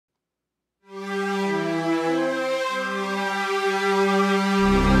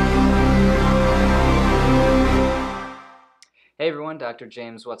everyone, Dr.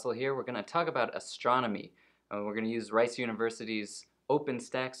 James Wetzel here. We're going to talk about astronomy. We're going to use Rice University's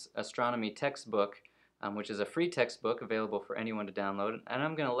OpenStax Astronomy textbook, which is a free textbook available for anyone to download. And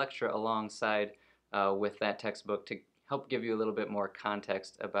I'm going to lecture alongside with that textbook to help give you a little bit more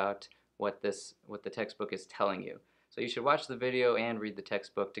context about what the textbook is telling you. So you should watch the video and read the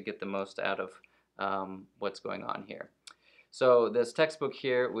textbook to get the most out of what's going on here. So this textbook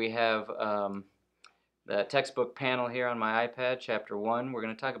here, we have the textbook panel here on my iPad, Chapter 1. We're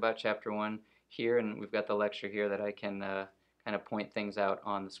going to talk about Chapter 1 here, and we've got the lecture here that I can kind of point things out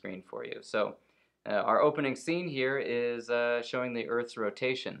on the screen for you. So our opening scene here is showing the Earth's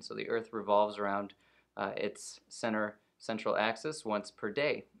rotation. So the Earth revolves around its central axis once per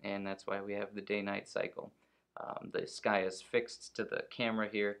day, and that's why we have the day-night cycle. The sky is fixed to the camera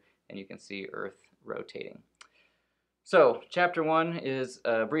here, and you can see Earth rotating. So, Chapter 1 is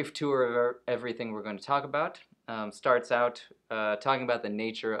a brief tour of everything we're going to talk about. Starts out talking about the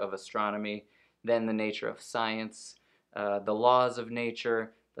nature of astronomy, then the nature of science, the laws of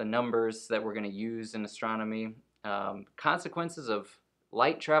nature, the numbers that we're going to use in astronomy, consequences of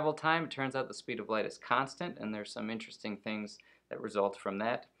light travel time. It turns out the speed of light is constant, and there's some interesting things that result from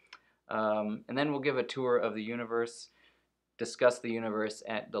that. And then we'll give a tour of the universe, discuss the universe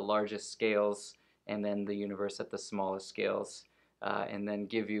at the largest scales, and then the universe at the smallest scales, and then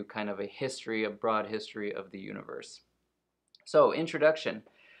give you kind of a broad history of the universe. So, introduction.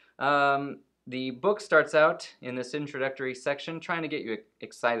 The book starts out in this introductory section trying to get you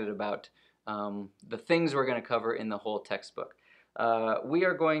excited about the things we're going to cover in the whole textbook. We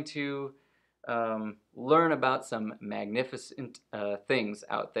are going to learn about some magnificent things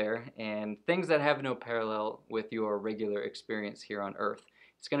out there, and things that have no parallel with your regular experience here on Earth.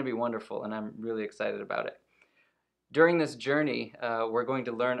 It's going to be wonderful, and I'm really excited about it. During this journey, we're going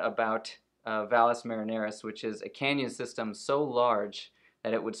to learn about Valles Marineris, which is a canyon system so large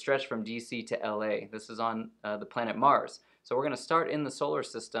that it would stretch from DC to LA. This is on the planet Mars. So we're going to start in the solar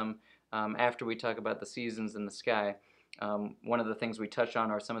system after we talk about the seasons in the sky. One of the things we touch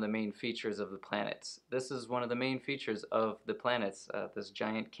on are some of the main features of the planets. This is one of the main features of the planets, this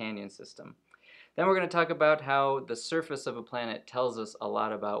giant canyon system. Then we're going to talk about how the surface of a planet tells us a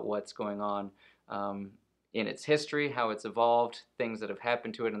lot about what's going on in its history, how it's evolved, things that have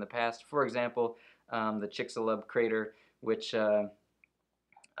happened to it in the past. For example, the Chicxulub crater, which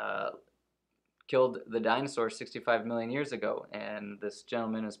killed the dinosaurs 65 million years ago. And this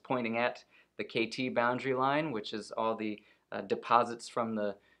gentleman is pointing at the KT boundary line, which is all the deposits from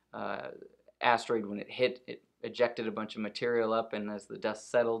the asteroid. When it hit, it ejected a bunch of material up, and as the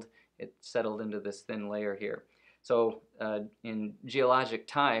dust settled, it settled into this thin layer here. So in geologic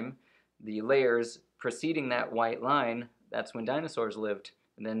time, the layers preceding that white line, that's when dinosaurs lived.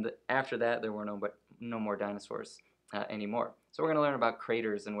 And then after that, there were no more dinosaurs anymore. So we're going to learn about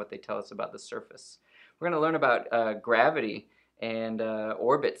craters and what they tell us about the surface. We're going to learn about gravity and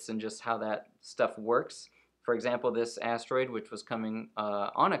orbits and just how that stuff works. For example, this asteroid, which was coming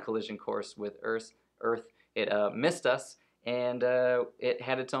on a collision course with Earth, it missed us, and it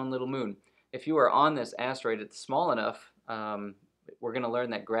had its own little moon. If you are on this asteroid, it's small enough. We're going to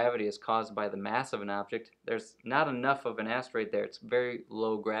learn that gravity is caused by the mass of an object. There's not enough of an asteroid there. It's very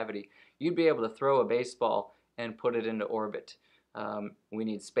low gravity. You'd be able to throw a baseball and put it into orbit. We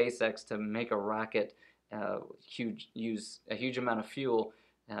need SpaceX to make a rocket, use a huge amount of fuel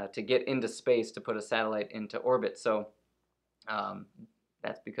to get into space to put a satellite into orbit. So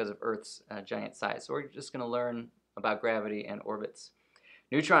that's because of Earth's giant size. So we're just going to learn about gravity and orbits.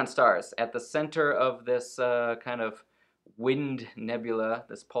 Neutron stars. At the center of this kind of wind nebula,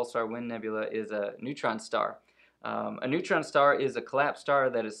 this pulsar wind nebula, is a neutron star. A neutron star is a collapsed star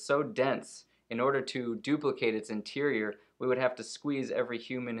that is so dense, in order to duplicate its interior, we would have to squeeze every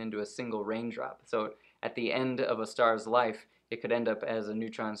human into a single raindrop. So at the end of a star's life, it could end up as a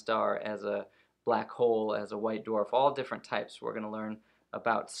neutron star, as a black hole, as a white dwarf, all different types. We're going to learn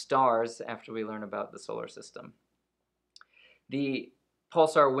about stars after we learn about the solar system. The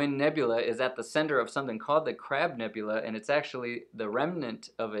pulsar wind nebula is at the center of something called the Crab Nebula, and it's actually the remnant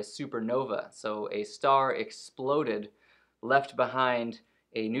of a supernova. So a star exploded, left behind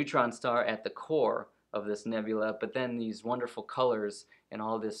a neutron star at the core of this nebula, but then these wonderful colors and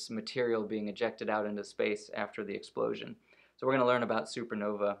all this material being ejected out into space after the explosion. So we're going to learn about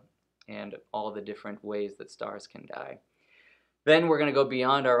supernova and all the different ways that stars can die. Then we're going to go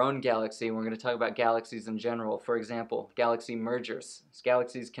beyond our own galaxy, and we're going to talk about galaxies in general. For example, galaxy mergers.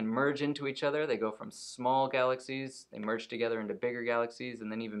 Galaxies can merge into each other. They go from small galaxies, they merge together into bigger galaxies,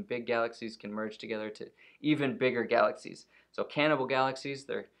 and then even big galaxies can merge together to even bigger galaxies. So cannibal galaxies,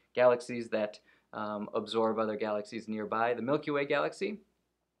 they're galaxies that absorb other galaxies nearby. The Milky Way galaxy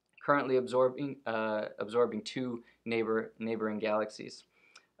currently absorbing two neighboring galaxies.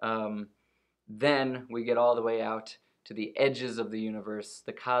 Then we get all the way out to the edges of the universe,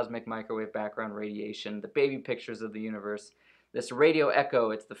 the cosmic microwave background radiation, the baby pictures of the universe. This radio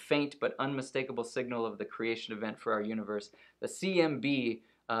echo, it's the faint but unmistakable signal of the creation event for our universe. The CMB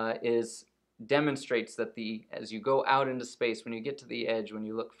demonstrates that as you go out into space, when you get to the edge, when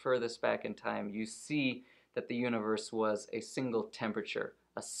you look furthest back in time, you see that the universe was a single temperature,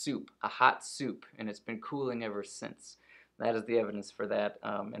 a soup, a hot soup, and it's been cooling ever since. That is the evidence for that,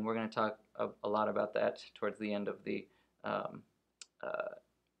 and we're going to talk a lot about that towards the end of the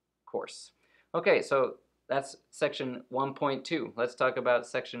course. Okay, so that's section 1.2. Let's talk about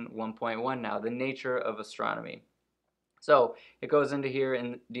section 1.1 now, the nature of astronomy. So it goes into here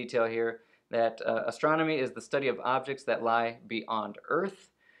in detail here that astronomy is the study of objects that lie beyond Earth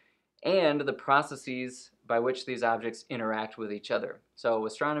and the processes by which these objects interact with each other. So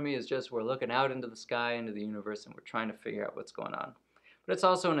astronomy is just we're looking out into the sky, into the universe, and we're trying to figure out what's going on. But it's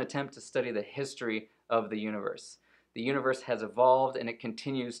also an attempt to study the history of the universe. The universe has evolved and it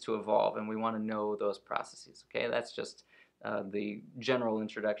continues to evolve, and we want to know those processes. Okay, that's just the general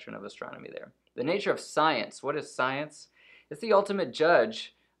introduction of astronomy there. The nature of science. What is science? It's the ultimate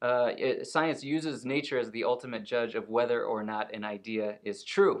judge. Science uses nature as the ultimate judge of whether or not an idea is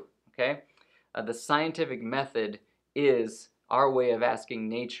true. Okay, the scientific method is our way of asking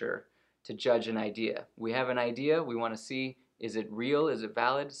nature to judge an idea. We have an idea, we want to see, is it real, is it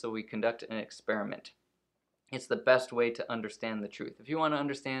valid, so we conduct an experiment. It's the best way to understand the truth. If you want to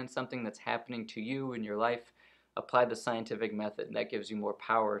understand something that's happening to you in your life, apply the scientific method. That gives you more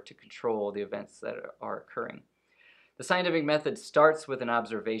power to control the events that are occurring. The scientific method starts with an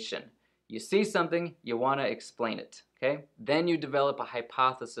observation. You see something, you want to explain it. Okay? Then you develop a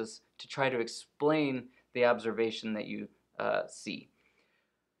hypothesis to try to explain the observation that you see.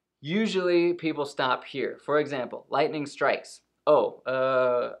 Usually people stop here. For example, lightning strikes. Oh,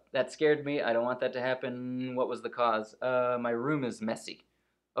 that scared me. I don't want that to happen. What was the cause? My room is messy.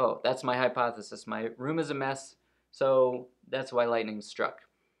 Oh, that's my hypothesis. My room is a mess, so that's why lightning struck.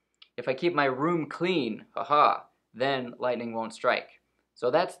 If I keep my room clean, haha, then lightning won't strike.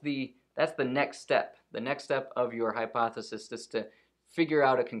 So that's the next step. The next step of your hypothesis is to figure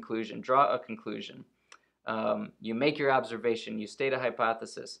out a conclusion, draw a conclusion. You make your observation, you state a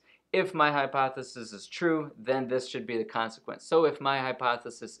hypothesis. If my hypothesis is true, then this should be the consequence. So if my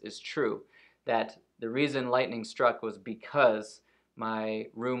hypothesis is true, that the reason lightning struck was because my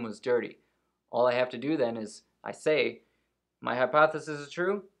room was dirty, all I have to do then is I say, my hypothesis is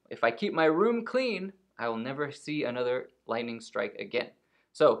true. If I keep my room clean, I will never see another lightning strike again.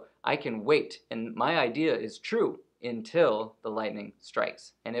 So I can wait, and my idea is true until the lightning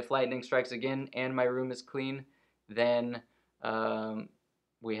strikes. And if lightning strikes again and my room is clean, then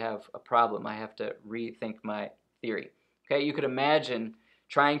we have a problem. I have to rethink my theory. Okay, you could imagine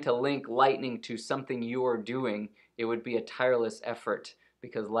trying to link lightning to something you're doing. It would be a tireless effort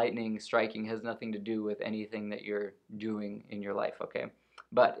because lightning striking has nothing to do with anything that you're doing in your life, okay?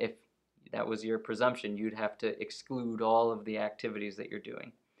 But if that was your presumption, you'd have to exclude all of the activities that you're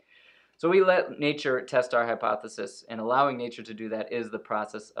doing. So we let nature test our hypothesis, and allowing nature to do that is the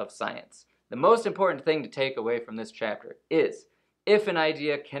process of science. The most important thing to take away from this chapter is, if an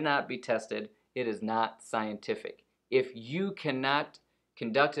idea cannot be tested, it is not scientific. If you cannot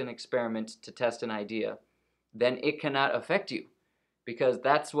conduct an experiment to test an idea, then it cannot affect you, because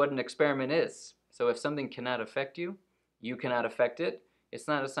that's what an experiment is. So if something cannot affect you, you cannot affect it, it's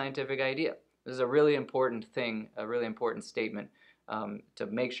not a scientific idea. This is a really important thing, a really important statement to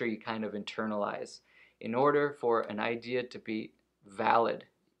make sure you kind of internalize. In order for an idea to be valid,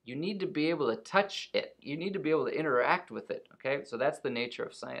 you need to be able to touch it. You need to be able to interact with it, okay? So that's the nature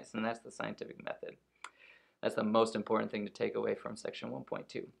of science, and that's the scientific method. That's the most important thing to take away from section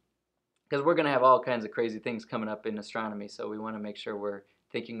 1.2. Because we're going to have all kinds of crazy things coming up in astronomy, so we want to make sure we're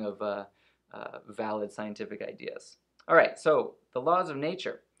thinking of valid scientific ideas. All right, so the laws of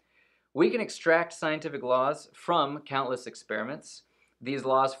nature. We can extract scientific laws from countless experiments. These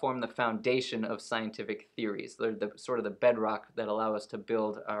laws form the foundation of scientific theories. They're sort of the bedrock that allow us to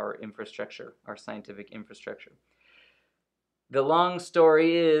build our infrastructure, our scientific infrastructure. The long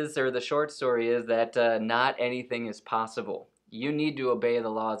story is, or the short story is, that not anything is possible. You need to obey the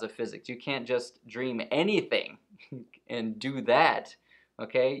laws of physics. You can't just dream anything and do that,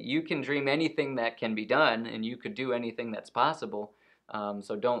 okay? You can dream anything that can be done, and you could do anything that's possible.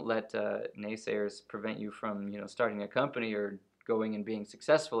 So don't let naysayers prevent you from, starting a company or going and being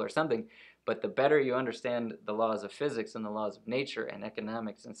successful or something. But the better you understand the laws of physics and the laws of nature and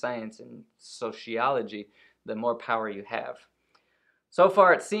economics and science and sociology, the more power you have. So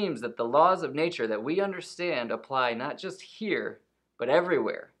far it seems that the laws of nature that we understand apply not just here, but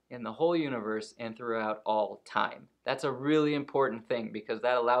everywhere in the whole universe and throughout all time. That's a really important thing because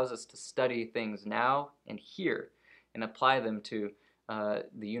that allows us to study things now and here and apply them to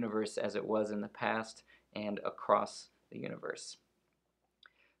the universe as it was in the past and across the universe.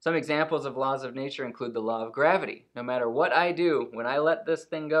 Some examples of laws of nature include the law of gravity. No matter what I do, when I let this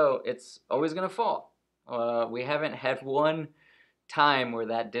thing go, it's always going to fall. We haven't had one time where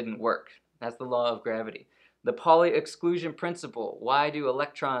that didn't work. That's the law of gravity. The Pauli exclusion principle. Why do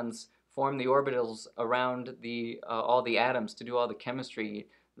electrons form the orbitals around all the atoms to do all the chemistry,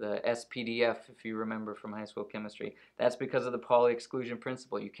 the SPDF, if you remember from high school chemistry? That's because of the Pauli exclusion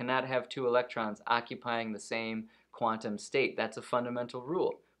principle. You cannot have two electrons occupying the same quantum state. That's a fundamental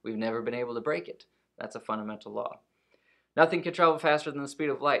rule. We've never been able to break it. That's a fundamental law. Nothing can travel faster than the speed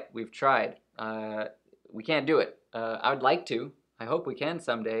of light. We've tried. We can't do it. I would like to. I hope we can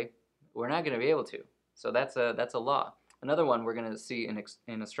someday. We're not going to be able to. So that's a law. Another one we're going to see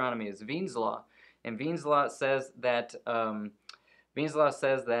in astronomy is Wien's law. And Wien's law says that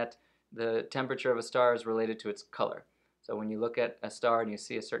the temperature of a star is related to its color. So when you look at a star and you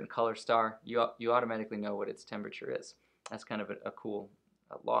see a certain color star, you automatically know what its temperature is. That's kind of a cool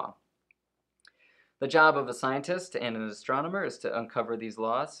law. The job of a scientist and an astronomer is to uncover these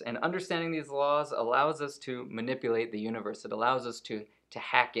laws, and understanding these laws allows us to manipulate the universe. It allows us to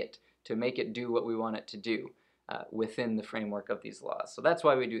hack it, to make it do what we want it to do within the framework of these laws. So that's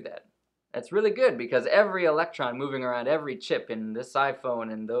why we do that. That's really good because every electron moving around every chip in this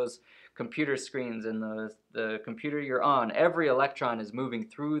iPhone and those computer screens and the computer you're on, every electron is moving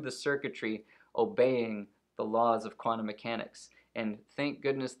through the circuitry obeying the laws of quantum mechanics. And thank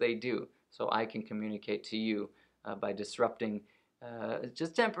goodness they do, so I can communicate to you by disrupting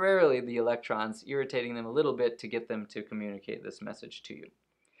just temporarily the electrons, irritating them a little bit to get them to communicate this message to you.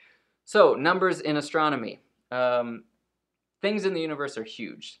 So, numbers in astronomy. Things in the universe are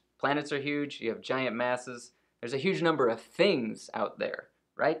huge. Planets are huge, you have giant masses. There's a huge number of things out there,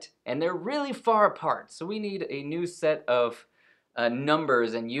 right? And they're really far apart, so we need a new set of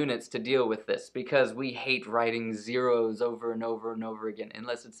numbers and units to deal with this because we hate writing zeros over and over and over again.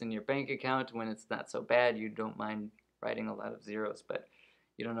 Unless it's in your bank account, when it's not so bad, you don't mind writing a lot of zeros, but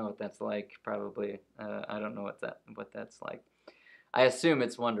you don't know what that's like, probably. I don't know what that's like. I assume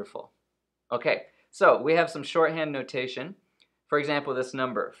it's wonderful. Okay, so we have some shorthand notation. For example, this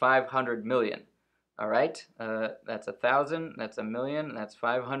number, 500 million. All right, that's 1,000, that's a million, that's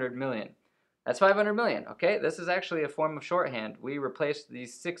 500 million. That's 500 million, okay? This is actually a form of shorthand. We replaced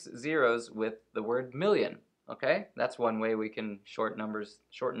these 6 zeros with the word million, okay? That's one way we can shorten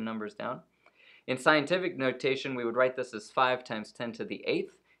numbers down. In scientific notation, we would write this as 5 times 10 to the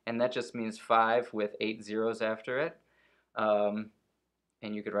 8th, and that just means 5 with 8 zeros after it.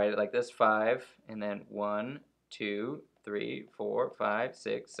 And you could write it like this, 5, and then 1, 2, 3, 4, 5,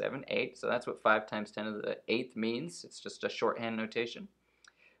 6, 7, 8. So that's what 5 times 10 to the 8th means. It's just a shorthand notation.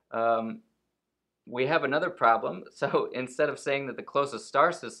 We have another problem. So instead of saying that the closest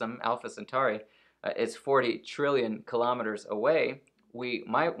star system, Alpha Centauri, is 40 trillion kilometers away, we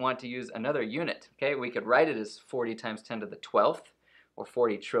might want to use another unit. Okay, we could write it as 40 times 10 to the 12th, or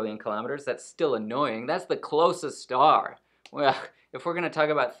 40 trillion kilometers. That's still annoying. That's the closest star. Well, if we're going to talk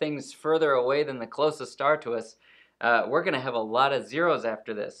about things further away than the closest star to us, we're going to have a lot of zeros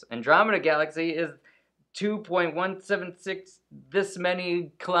after this. Andromeda Galaxy is 2.176 this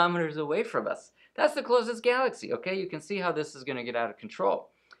many kilometers away from us. That's the closest galaxy, okay? You can see how this is going to get out of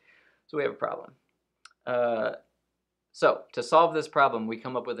control. So we have a problem. So to solve this problem, we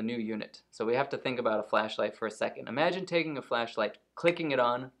come up with a new unit. So we have to think about a flashlight for a second. Imagine taking a flashlight, clicking it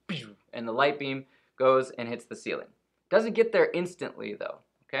on, and the light beam goes and hits the ceiling. It doesn't get there instantly, though,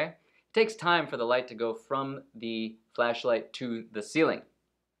 okay? It takes time for the light to go from the flashlight to the ceiling.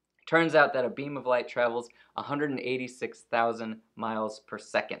 Turns out that a beam of light travels 186,000 miles per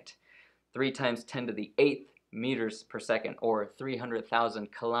second. 3 times 10 to the 8th meters per second, or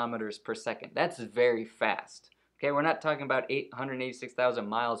 300,000 kilometers per second. That's very fast. Okay, we're not talking about 186,000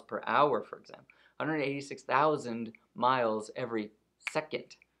 miles per hour, for example. 186,000 miles every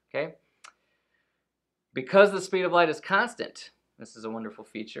second. Okay? Because the speed of light is constant, this is a wonderful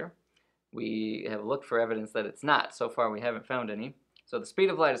feature. We have looked for evidence that it's not. So far, we haven't found any. So the speed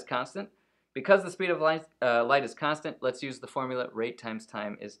of light is constant. Because the speed of light is constant, let's use the formula rate times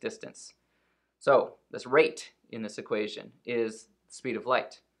time is distance. So this rate in this equation is the speed of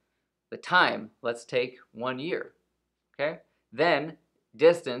light. The time, let's take 1 year. Okay? Then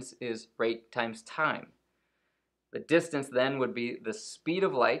distance is rate times time. The distance then would be the speed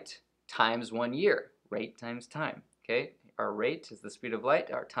of light times 1 year, rate times time. Okay, our rate is the speed of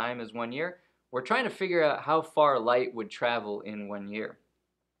light, our time is 1 year. We're trying to figure out how far light would travel in 1 year.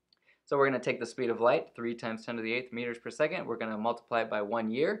 So we're going to take the speed of light, 3 times 10 to the 8th meters per second. We're going to multiply it by 1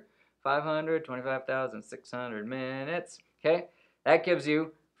 year, 525,600 minutes. Okay, that gives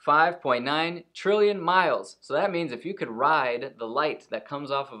you 5.9 trillion miles. So that means if you could ride the light that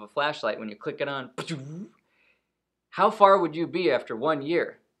comes off of a flashlight when you click it on, how far would you be after 1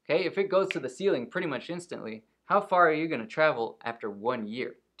 year? Okay, if it goes to the ceiling pretty much instantly, how far are you going to travel after 1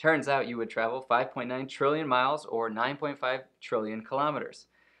 year? Turns out you would travel 5.9 trillion miles or 9.5 trillion kilometers.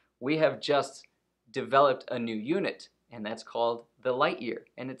 We have just developed a new unit, and that's called the light year,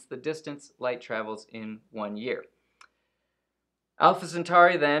 and it's the distance light travels in 1 year. Alpha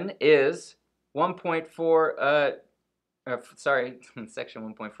Centauri then is 1.4,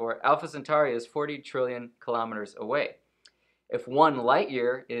 section 1.4, Alpha Centauri is 40 trillion kilometers away. If 1 light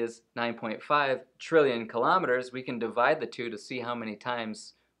year is 9.5 trillion kilometers, we can divide the two to see how many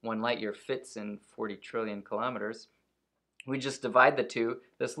times 1 light year fits in 40 trillion kilometers. We just divide the two.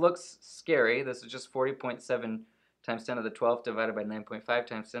 This looks scary. This is just 40.7 times 10 to the 12th divided by 9.5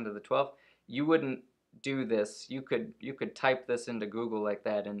 times 10 to the 12th. You wouldn't do this. You could type this into Google like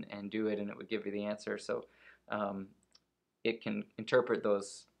that and do it, and it would give you the answer. So it can interpret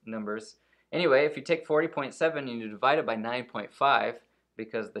those numbers. Anyway, if you take 40.7 and you divide it by 9.5,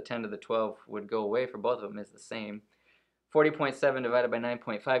 because the 10 to the 12 would go away for both of them is the same, 40.7 divided by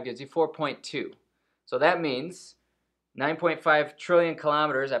 9.5 gives you 4.2. So that means 9.5 trillion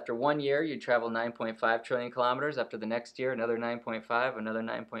kilometers after 1 year, you'd travel 9.5 trillion kilometers. After the next year, another 9.5, another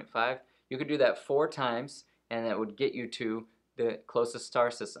 9.5. You could do that 4 times, and that would get you to the closest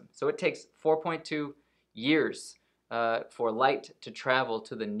star system. So it takes 4.2 years for light to travel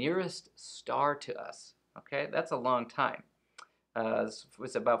to the nearest star to us. Okay, that's a long time.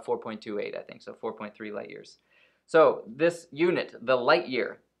 It's about 4.28, I think, so 4.3 light years. So this unit, the light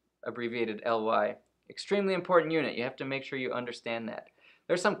year, abbreviated LY, extremely important unit. You have to make sure you understand that.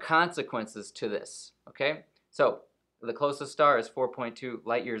 There's some consequences to this, okay? So the closest star is 4.2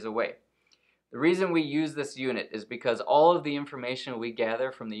 light years away. The reason we use this unit is because all of the information we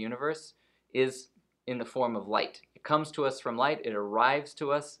gather from the universe is in the form of light. It comes to us from light. It arrives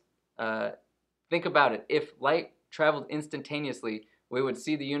to us. Think about it. If light traveled instantaneously, we would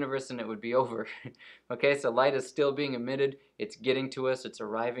see the universe and it would be over. Okay, so light is still being emitted. It's getting to us. It's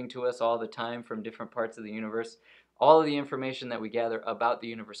arriving to us all the time from different parts of the universe. All of the information that we gather about the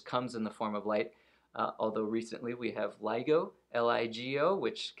universe comes in the form of light. Although recently we have LIGO, L-I-G-O,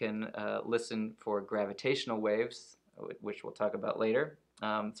 which can listen for gravitational waves, which we'll talk about later.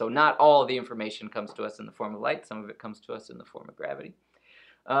 So not all the information comes to us in the form of light. Some of it comes to us in the form of gravity.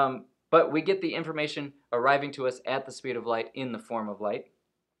 But we get the information arriving to us at the speed of light in the form of light.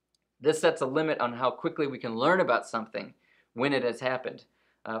 This sets a limit on how quickly we can learn about something when it has happened.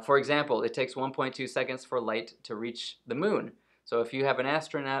 For example, it takes 1.2 seconds for light to reach the moon. So if you have an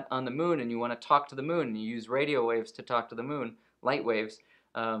astronaut on the moon and you want to talk to the moon and you use radio waves to talk to the moon, light waves,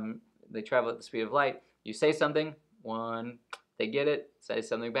 they travel at the speed of light. You say something, 1, they get it, say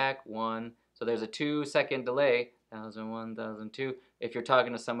something back, 1. So there's a 2-second delay, 1,000, 1,002, if you're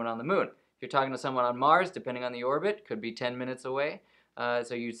talking to someone on the moon. If you're talking to someone on Mars, depending on the orbit, could be 10 minutes away.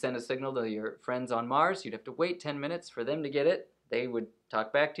 So you send a signal to your friends on Mars. You'd have to wait 10 minutes for them to get it. They would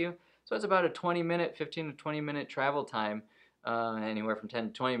talk back to you. So it's about a 20-minute, 15 to 20-minute travel time, anywhere from 10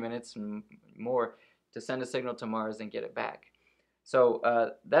 to 20 minutes and more, to send a signal to Mars and get it back.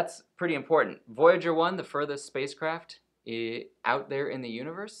 So that's pretty important. Voyager 1, the furthest spacecraft out there in the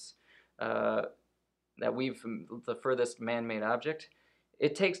universe, the furthest man-made object,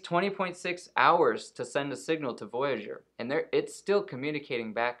 it takes 20.6 hours to send a signal to Voyager, and it's still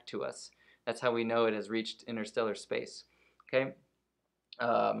communicating back to us. That's how we know it has reached interstellar space. Okay,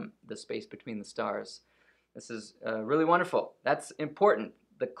 the space between the stars. This is really wonderful. That's important.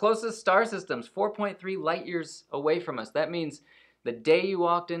 The closest star system's 4.3 light years away from us. That means the day you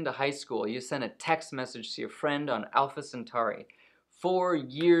walked into high school, you sent a text message to your friend on Alpha Centauri. 4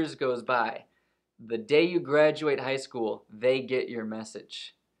 years goes by. The day you graduate high school, they get your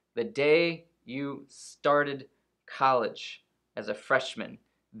message. The day you started college as a freshman,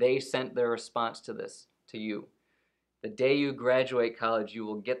 they sent their response to this to you. The day you graduate college, you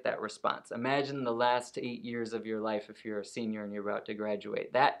will get that response. Imagine the last 8 years of your life if you're a senior and you're about to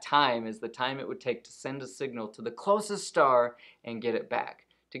graduate. That time is the time it would take to send a signal to the closest star and get it back,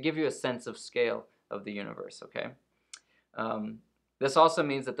 to give you a sense of scale of the universe, okay? This also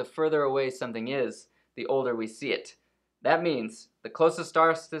means that the further away something is, the older we see it. That means the closest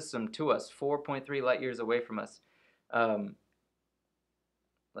star system to us, 4.3 light years away from us. Um,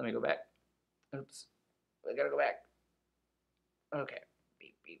 Let me go back. Oops. I gotta go back. Okay.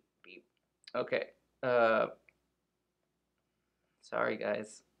 Beep, beep, beep. Okay. Uh, Sorry,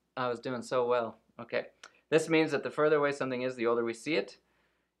 guys. I was doing so well. Okay. This means that the further away something is, the older we see it.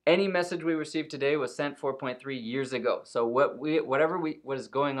 Any message we received today was sent 4.3 years ago. So whatever's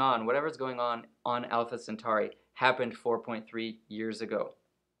going on Alpha Centauri happened 4.3 years ago.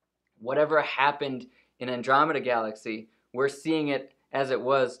 Whatever happened in Andromeda Galaxy, we're seeing it as it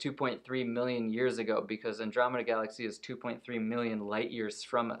was 2.3 million years ago, because Andromeda Galaxy is 2.3 million light years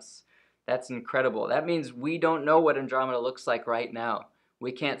from us. That's incredible. That means we don't know what Andromeda looks like right now.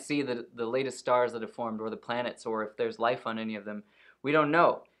 We can't see the latest stars that have formed, or the planets, or if there's life on any of them. We don't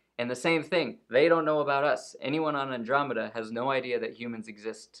know. And the same thing, they don't know about us. Anyone on Andromeda has no idea that humans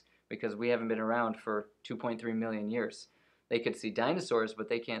exist, because we haven't been around for 2.3 million years. They could see dinosaurs, but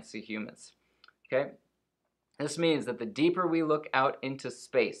they can't see humans. Okay? This means that the deeper we look out into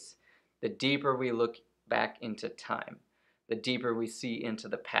space, the deeper we look back into time, the deeper we see into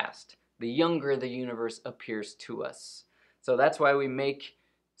the past, the younger the universe appears to us. So that's why we make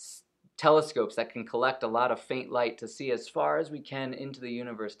telescopes that can collect a lot of faint light to see as far as we can into the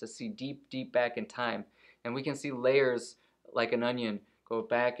universe, to see deep, deep back in time. And we can see layers like an onion, go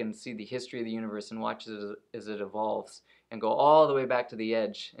back and see the history of the universe and watch it as it evolves, and go all the way back to the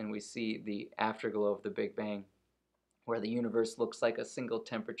edge, and we see the afterglow of the Big Bang, where the universe looks like a single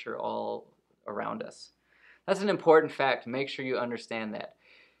temperature all around us. That's an important fact. Make sure you understand that.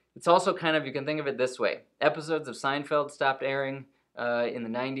 It's also kind of, you can think of it this way. Episodes of Seinfeld stopped airing in the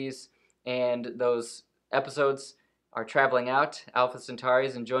 90s, and those episodes are traveling out. Alpha Centauri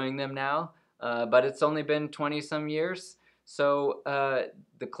is enjoying them now, but it's only been 20-some years. So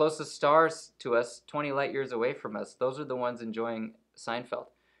the closest stars to us, 20 light years away from us, those are the ones enjoying Seinfeld.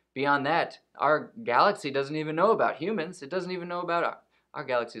 Beyond that, our galaxy doesn't even know about humans. It doesn't even know about our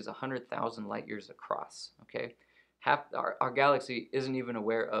galaxy is 100,000 light years across, okay? Half our galaxy isn't even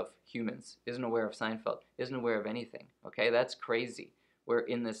aware of humans, isn't aware of Seinfeld, isn't aware of anything, okay? That's crazy. We're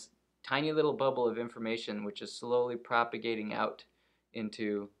in this tiny little bubble of information which is slowly propagating out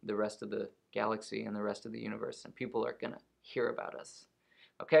into the rest of the galaxy and the rest of the universe, and people are going to hear about us.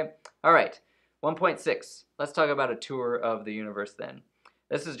 Okay? All right. 1.6. Let's talk about a tour of the universe then.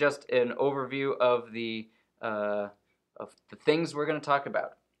 This is just an overview of the things we're going to talk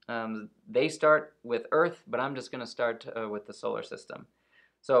about. They start with Earth, but I'm just going to start with the solar system.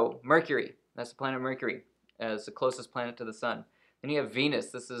 So Mercury, that's the planet Mercury. It's the closest planet to the sun. Then you have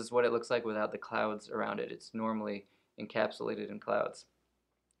Venus. This is what it looks like without the clouds around it. It's normally encapsulated in clouds.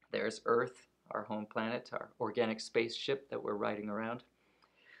 There's Earth, our home planet, our organic spaceship that we're riding around.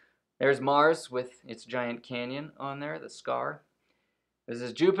 There's Mars with its giant canyon on there, the scar. This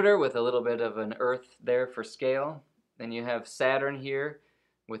is Jupiter with a little bit of an Earth there for scale. Then you have Saturn here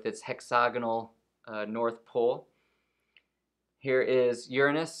with its hexagonal North Pole. Here is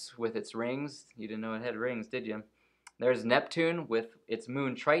Uranus with its rings. You didn't know it had rings, did you? There's Neptune with its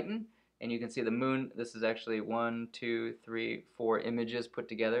moon Triton. And you can see the moon. This is actually 1, 2, 3, 4 images put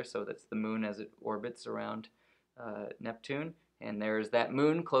together. So that's the moon as it orbits around Neptune. And there's that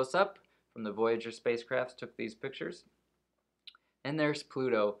moon close up from the Voyager spacecrafts took these pictures. And there's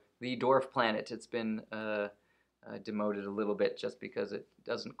Pluto, the dwarf planet. It's been demoted a little bit just because it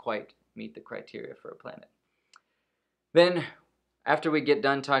doesn't quite meet the criteria for a planet. Then, after we get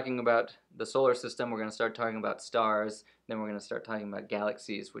done talking about the solar system, we're going to start talking about stars. Then we're going to start talking about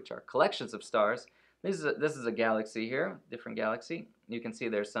galaxies, which are collections of stars. This is a galaxy here, different galaxy. You can see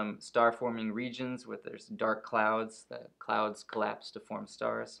there's some star-forming regions with there's dark clouds. The clouds collapse to form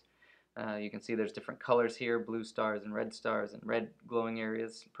stars. You can see there's different colors here, blue stars and red glowing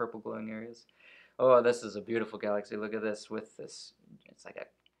areas, purple glowing areas. Oh, this is a beautiful galaxy. Look at this with this. It's like a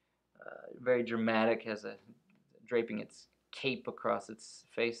very dramatic, has a draping its cape across its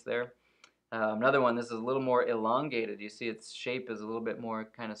face there. Another one, this is a little more elongated. You see its shape is a little bit more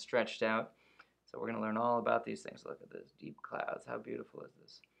kind of stretched out. So we're going to learn all about these things. Look at those deep clouds. How beautiful is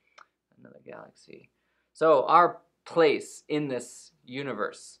this? Another galaxy. So our place in this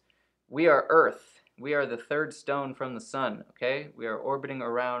universe. We are Earth. We are the third stone from the sun, okay? We are orbiting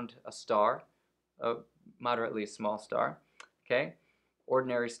around a star, a moderately small star, okay?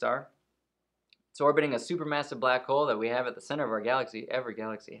 Ordinary star. It's orbiting a supermassive black hole that we have at the center of our galaxy. Every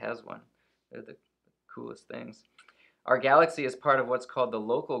galaxy has one. They're the coolest things. Our galaxy is part of what's called the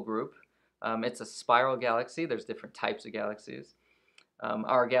local group. It's a spiral galaxy. There's different types of galaxies.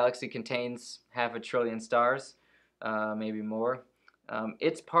 Our galaxy contains 500 billion stars, maybe more.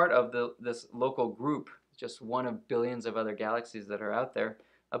 It's part of this local group, just one of billions of other galaxies that are out there.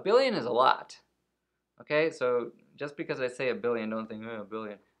 A billion is a lot. Okay, so just because I say a billion, don't think, oh, a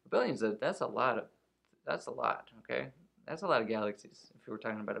billion. A billion that's a lot of, that's a lot. Okay, that's a lot of galaxies if we were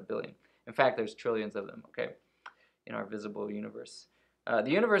talking about a billion. In fact, there's trillions of them. Okay, in our visible universe. The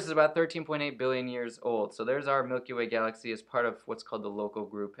universe is about 13.8 billion years old. So there's our Milky Way galaxy as part of what's called the local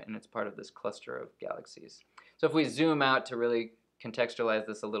group, and it's part of this cluster of galaxies. So if we zoom out to really contextualize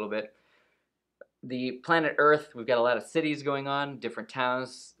this a little bit, the planet Earth, we've got a lot of cities going on, different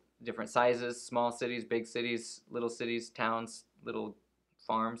towns, different sizes, small cities, big cities, little cities, towns, little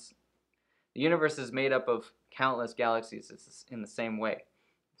farms. The universe is made up of countless galaxies. It's in the same way.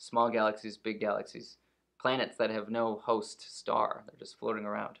 Small galaxies, big galaxies. Planets that have no host star. They're just floating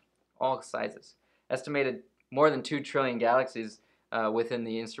around. All sizes. Estimated more than 2 trillion galaxies within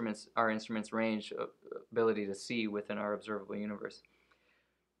the our instruments' range of ability to see within our observable universe.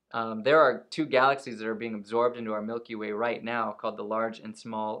 There are 2 galaxies that are being absorbed into our Milky Way right now called the Large and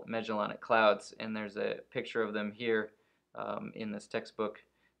Small Magellanic Clouds, and there's a picture of them here in this textbook,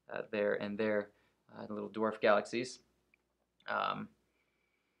 there and there, little dwarf galaxies.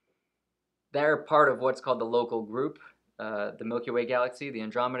 They're part of what's called the local group, the Milky Way galaxy, the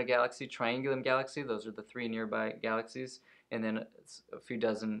Andromeda galaxy, Triangulum galaxy. Those are the 3 nearby galaxies, and then a few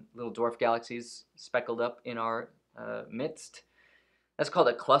dozen little dwarf galaxies speckled up in our midst. That's called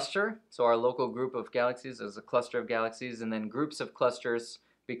a cluster. So our local group of galaxies is a cluster of galaxies, and then groups of clusters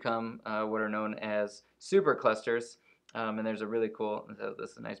become what are known as superclusters. And there's a really cool,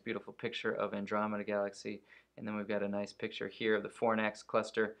 this is a nice beautiful picture of Andromeda galaxy, and then we've got a nice picture here of the Fornax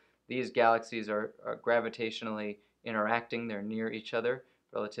cluster. These galaxies are gravitationally interacting. They're near each other,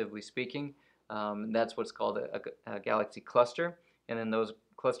 relatively speaking. That's what's called a galaxy cluster, and then those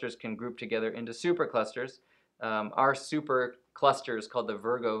clusters can group together into superclusters. Our super cluster is called the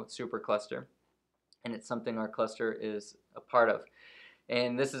Virgo supercluster, and it's something our cluster is a part of.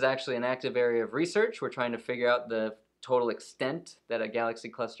 And this is actually an active area of research. We're trying to figure out the total extent that a galaxy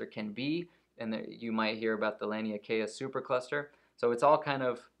cluster can be, and you might hear about the Laniakea supercluster. So it's all kind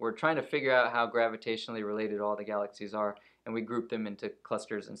of, we're trying to figure out how gravitationally related all the galaxies are, and we group them into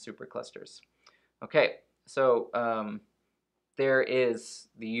clusters and superclusters. Okay, so there is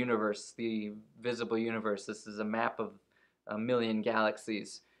the universe, the visible universe. This is a map of 1 million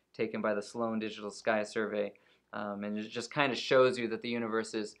galaxies taken by the Sloan Digital Sky Survey, and it just kind of shows you that the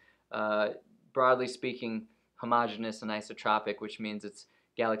universe is, broadly speaking, homogeneous and isotropic, which means its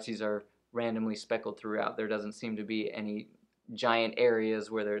galaxies are randomly speckled throughout. There doesn't seem to be any giant areas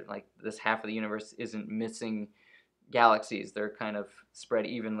where they're like this half of the universe isn't missing galaxies. They're kind of spread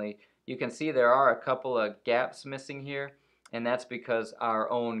evenly. You can see there are a couple of gaps missing here, and that's because our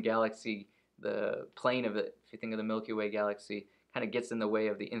own galaxy, the plane of it, if you think of the Milky Way galaxy, kind of gets in the way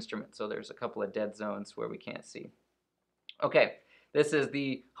of the instrument. So there's a couple of dead zones where we can't see. Okay, this is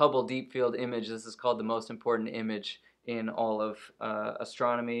the Hubble Deep Field image. This is called the most important image in all of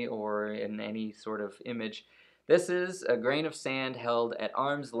astronomy or in any sort of image. This is a grain of sand held at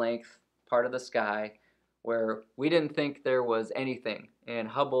arm's length, part of the sky, where we didn't think there was anything. And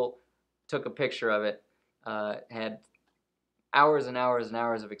Hubble took a picture of it, had hours and hours and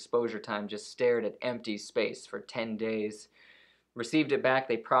hours of exposure time, just stared at empty space for 10 days, received it back,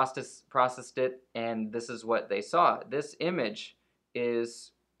 they processed it, and this is what they saw. This image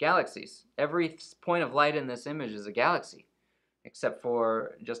is galaxies. Every point of light in this image is a galaxy, except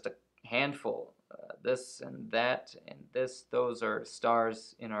for just a handful. This and that and this, those are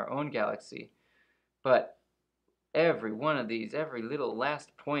stars in our own galaxy. But every one of these, every little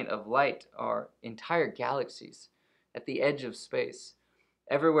last point of light are entire galaxies at the edge of space.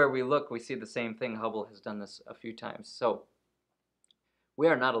 Everywhere we look, we see the same thing. Hubble has done this a few times. So we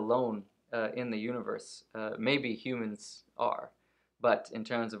are not alone in the universe. Maybe humans are, but in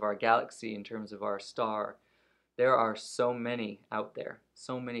terms of our galaxy, in terms of our star, there are so many out there,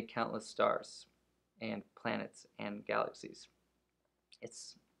 so many countless stars and planets and galaxies.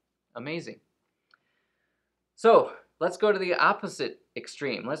 It's amazing. So let's go to the opposite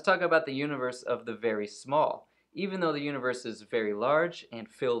extreme. Let's talk about the universe of the very small. Even though the universe is very large and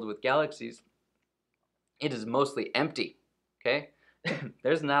filled with galaxies, it is mostly empty, okay?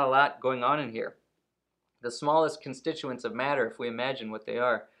 There's not a lot going on in here. The smallest constituents of matter, if we imagine what they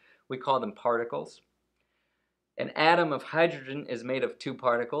are, we call them particles. An atom of hydrogen is made of 2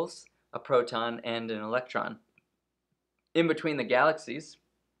 particles, a proton and an electron. In between the galaxies,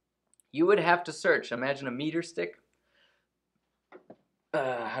 you would have to search. Imagine a meter stick.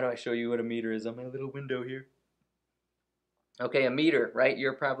 How do I show you what a meter is on my little window here? Okay, a meter, right?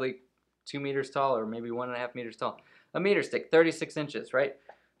 You're probably 2 meters tall or maybe 1.5 meters tall. A meter stick, 36 inches, right?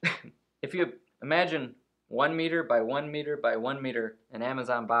 If you imagine 1 meter by 1 meter by 1 meter, an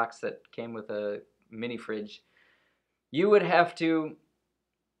Amazon box that came with a mini fridge, you would have to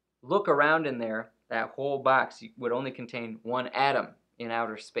look around in there. That whole box would only contain one atom in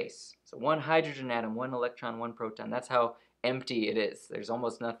outer space. So one hydrogen atom, one electron, one proton. That's how empty it is. There's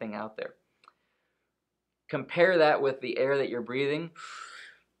almost nothing out there. Compare that with the air that you're breathing.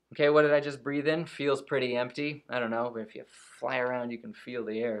 Okay, what did I just breathe in? Feels pretty empty. I don't know, but if you fly around, you can feel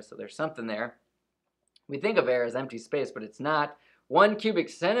the air, so there's something there. We think of air as empty space, but it's not. 1 cubic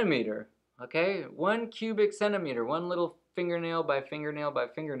centimeter, okay? 1 cubic centimeter, one little fingernail by fingernail by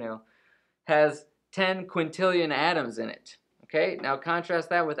fingernail, has 10 quintillion atoms in it, okay? Now contrast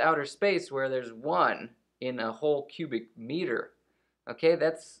that with outer space where there's one in a whole cubic meter, okay?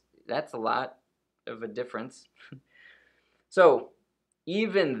 That's a lot of a difference. So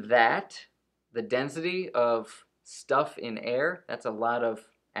even that, the density of stuff in air, that's a lot of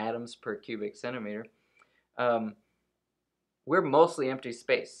atoms per cubic centimeter. We're mostly empty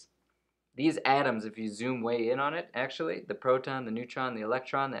space. These atoms, if you zoom way in on it, actually, the proton, the neutron, the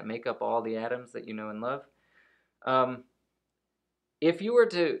electron that make up all the atoms that you know and love, if you were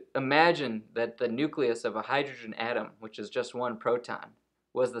to imagine that the nucleus of a hydrogen atom, which is just one proton,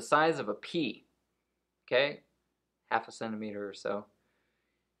 was the size of a pea, okay, half a centimeter or so,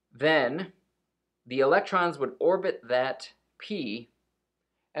 then the electrons would orbit that pea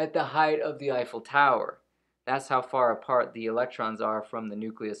at the height of the Eiffel Tower. That's how far apart the electrons are from the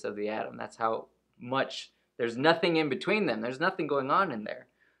nucleus of the atom. That's how much, there's nothing in between them. There's nothing going on in there.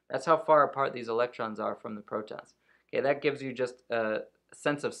 That's how far apart these electrons are from the protons. Okay, that gives you just a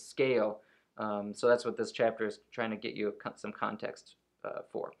sense of scale. So that's what this chapter is trying to get you some context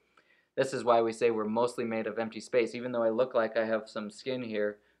for. This is why we say we're mostly made of empty space. Even though I look like I have some skin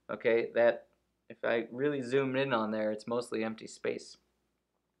here, okay, that if I really zoom in on there, it's mostly empty space.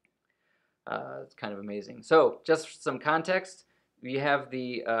 It's kind of amazing. So just some context. We have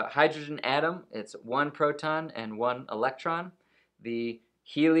the hydrogen atom. It's one proton and one electron. The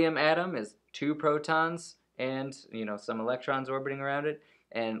helium atom is two protons and some electrons orbiting around it.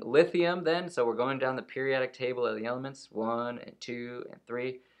 And lithium then, so we're going down the periodic table of the elements, 1 and 2 and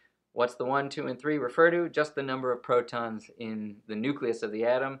 3. What's the 1, 2, and 3 refer to? Just the number of protons in the nucleus of the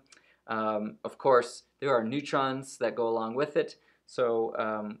atom. Of course, there are neutrons that go along with it.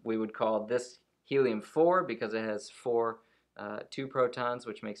 So we would call this helium-4 because it has 2 protons,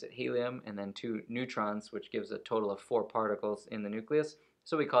 which makes it helium, and then 2 neutrons, which gives a total of 4 particles in the nucleus.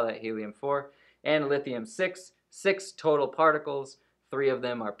 So we call that helium-4. And lithium-6, 6 total particles, 3 of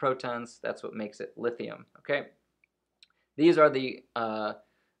them are protons. That's what makes it lithium. Okay. These are the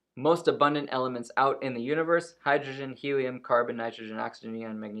most abundant elements out in the universe: hydrogen, helium, carbon, nitrogen, oxygen,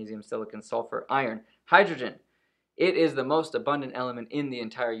 neon, magnesium, silicon, sulfur, iron. Hydrogen. It is the most abundant element in the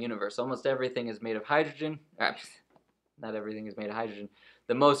entire universe. Almost everything is made of hydrogen. Not everything is made of hydrogen.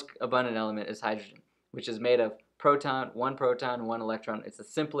 The most abundant element is hydrogen, which is made of one proton, one electron. It's the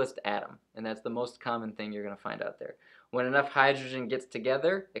simplest atom, and that's the most common thing you're going to find out there. When enough hydrogen gets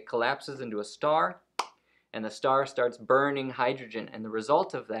together, it collapses into a star, and the star starts burning hydrogen, and the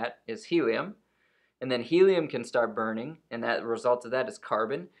result of that is helium. And then helium can start burning, and the result of that is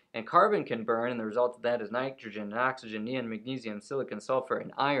carbon. And carbon can burn, and the result of that is nitrogen, and oxygen, neon, magnesium, silicon, sulfur,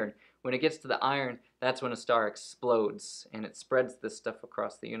 and iron. When it gets to the iron, that's when a star explodes, and it spreads this stuff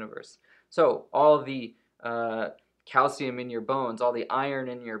across the universe. So all the calcium in your bones, all the iron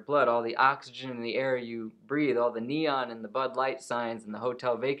in your blood, all the oxygen in the air you breathe, all the neon and the Bud Light signs and the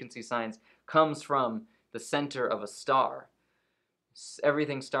hotel vacancy signs comes from the center of a star.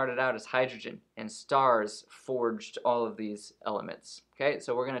 Everything started out as hydrogen, and stars forged all of these elements. Okay,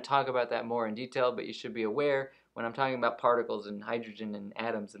 so we're going to talk about that more in detail, but you should be aware when I'm talking about particles and hydrogen and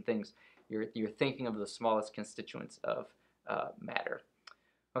atoms and things, you're thinking of the smallest constituents of matter.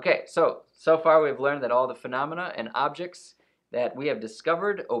 Okay, so far we've learned that all the phenomena and objects that we have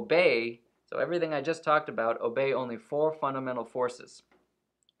discovered obey, so everything I just talked about, obey only 4 fundamental forces.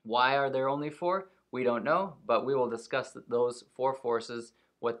 Why are there only 4? We don't know, but we will discuss those 4 forces,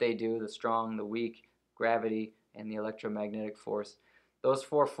 what they do: the strong, the weak, gravity, and the electromagnetic force. Those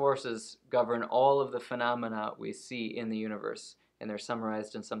 4 forces govern all of the phenomena we see in the universe, and they're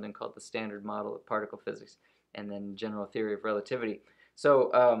summarized in something called the Standard Model of Particle Physics and then General Theory of Relativity.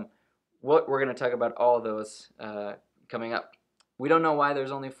 So what we're going to talk about all of those coming up. We don't know why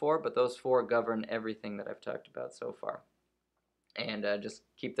there's only 4, but those 4 govern everything that I've talked about so far. And just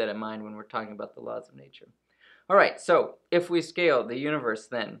keep that in mind when we're talking about the laws of nature. All right, so if we scale the universe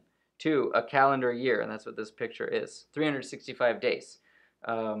then to a calendar year, and that's what this picture is, 365 days.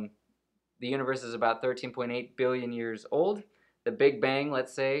 The universe is about 13.8 billion years old. the Big Bang,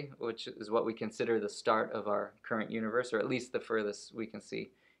 let's say, which is what we consider the start of our current universe, or at least the furthest we can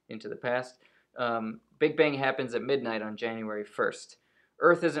see into the past. Big Bang happens at midnight on January 1st.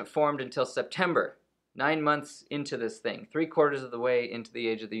 Earth isn't formed until September, 9 months into this thing, 3/4 of the way into the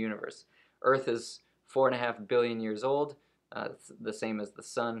age of the universe. Earth is 4.5 billion years old, the same as the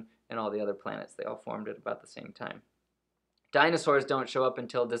sun and all the other planets. They all formed at about the same time. Dinosaurs don't show up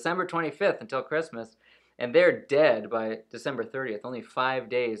until December 25th, until Christmas, and they're dead by December 30th. Only 5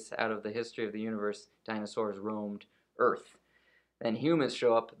 days out of the history of the universe, dinosaurs roamed Earth. Then humans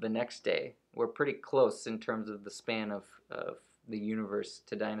show up the next day. We're pretty close in terms of the span of the universe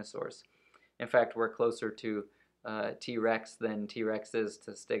to dinosaurs. In fact, we're closer to T-Rex than T-Rex is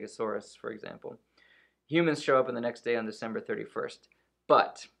to Stegosaurus, for example. Humans show up on the next day on December 31st.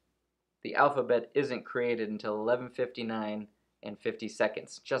 But the alphabet isn't created until 11:59 and 50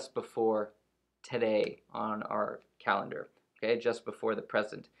 seconds, just before today on our calendar, okay, just before the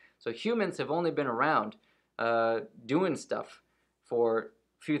present. So humans have only been around doing stuff for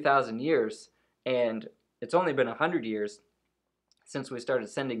a few thousand years, and it's only been 100 years since we started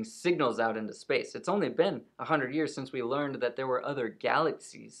sending signals out into space. It's only been 100 years since we learned that there were other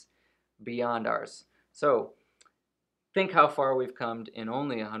galaxies beyond ours. So think how far we've come in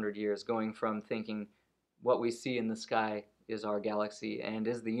only 100 years, going from thinking what we see in the sky is our galaxy and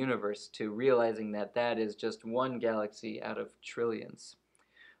is the universe to realizing that that is just one galaxy out of trillions.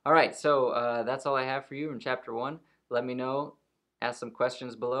 All right, so that's all I have for you in Chapter 1. Let me know, ask some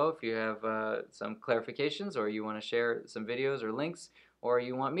questions below if you have some clarifications, or you want to share some videos or links, or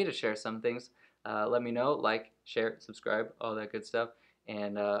you want me to share some things. Let me know, like, share, subscribe, all that good stuff,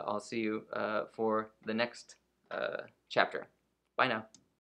 and I'll see you for the next chapter. Bye now.